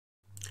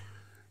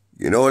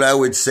You know what I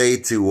would say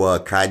to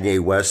Kanye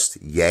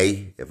West,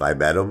 Ye, if I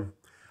met him?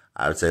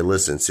 I would say,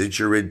 listen, since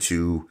you're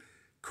into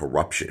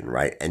corruption,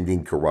 right?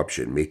 Ending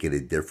corruption, making a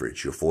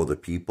difference. You're for the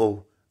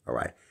people. All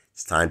right.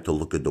 It's time to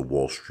look at the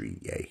Wall Street,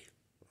 Ye.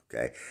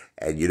 Okay.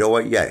 And you know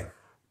what, Ye?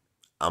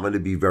 I'm going to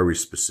be very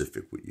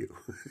specific with you.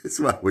 That's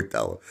what I would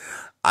tell him.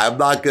 I'm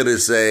not going to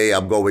say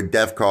I'm going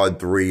DEFCON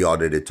 3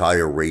 on an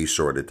entire race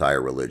or an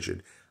entire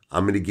religion.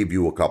 I'm going to give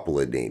you a couple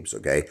of names,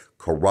 okay?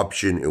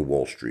 Corruption in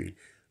Wall Street.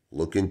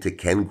 Look into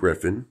Ken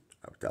Griffin,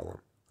 I would tell him,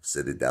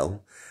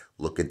 Citadel.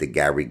 Look into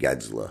Gary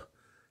Gensler,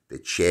 the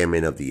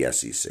chairman of the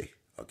SEC,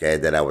 okay?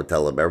 Then I would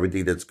tell him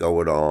everything that's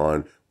going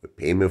on with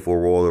payment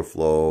for order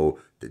flow,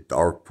 the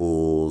dark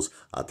pools.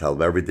 I'll tell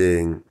him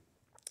everything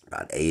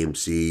about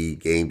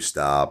AMC,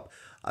 GameStop.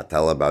 I'll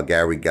tell him about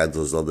Gary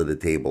Gensler's under the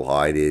table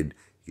hiding.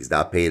 He's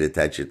not paying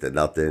attention to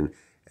nothing.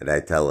 And I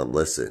tell him,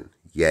 listen,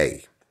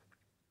 Ye,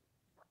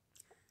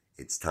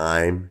 it's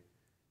time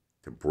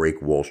to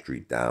break Wall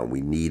Street down.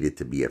 We need it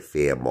to be a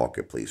fair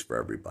marketplace for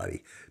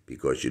everybody.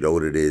 Because you know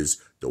what it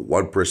is? The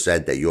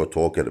 1% that you're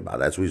talking about,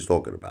 that's what he's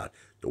talking about.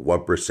 The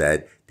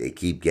 1%, they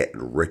keep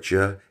getting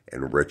richer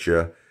and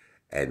richer.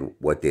 And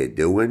what they're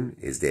doing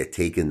is they're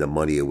taking the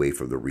money away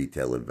from the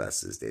retail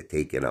investors. They're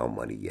taking our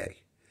money,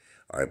 Ye.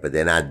 All right, but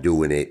they're not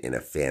doing it in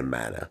a fair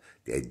manner.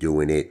 They're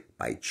doing it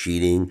by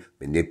cheating,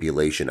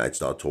 manipulation. I'd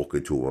start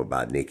talking to them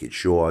about naked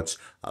shorts.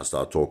 I'll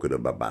start talking to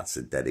them about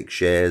synthetic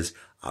shares.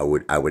 I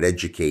would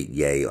educate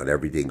Ye on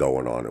everything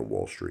going on in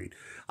Wall Street.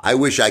 I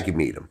wish I could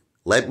meet him.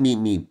 Let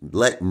me,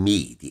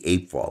 the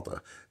ape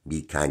father,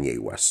 meet Kanye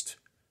West.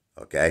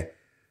 Okay?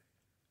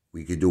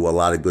 We could do a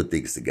lot of good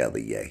things together,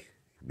 Ye.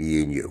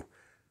 Me and you.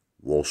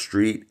 Wall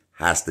Street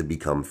has to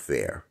become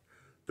fair.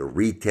 The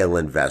retail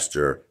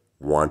investor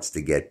wants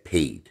to get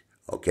paid.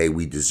 Okay,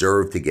 we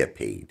deserve to get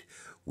paid.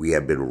 We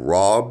have been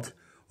robbed.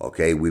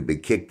 Okay, we've been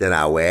kicked in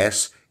our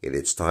ass, and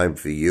it's time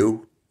for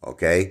you.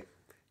 Okay,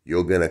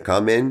 you're gonna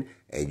come in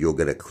and you're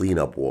gonna clean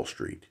up Wall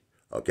Street.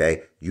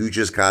 Okay, you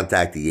just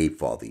contact the ape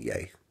father,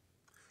 Ye.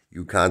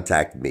 You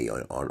contact me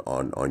on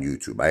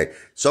YouTube.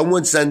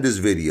 Someone send this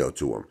video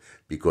to him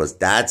because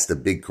that's the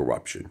big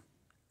corruption.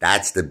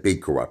 That's the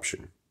big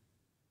corruption.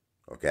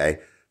 Okay.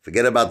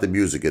 Forget about the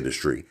music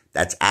industry.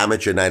 That's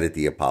amateur night at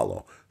the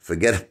Apollo.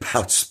 Forget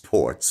about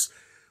sports.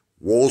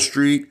 Wall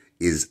Street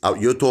is,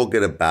 you're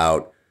talking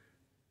about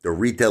the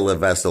retail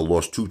investor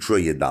lost $2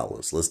 trillion.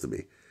 Listen to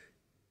me.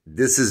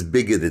 This is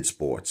bigger than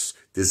sports.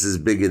 This is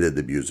bigger than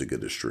the music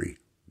industry.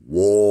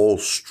 Wall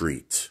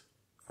Street.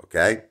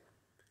 Okay?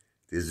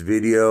 This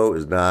video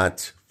is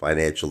not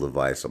financial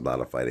advice. I'm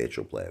not a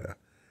financial planner.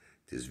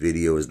 This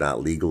video is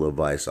not legal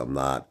advice. I'm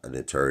not an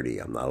attorney.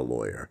 I'm not a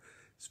lawyer.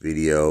 This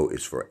video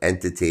is for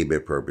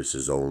entertainment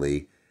purposes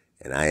only,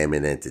 and I am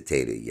an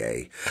entertainer,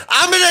 Ye.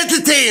 I'm an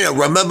entertainer!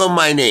 Remember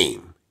my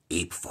name,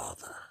 Ape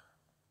Father.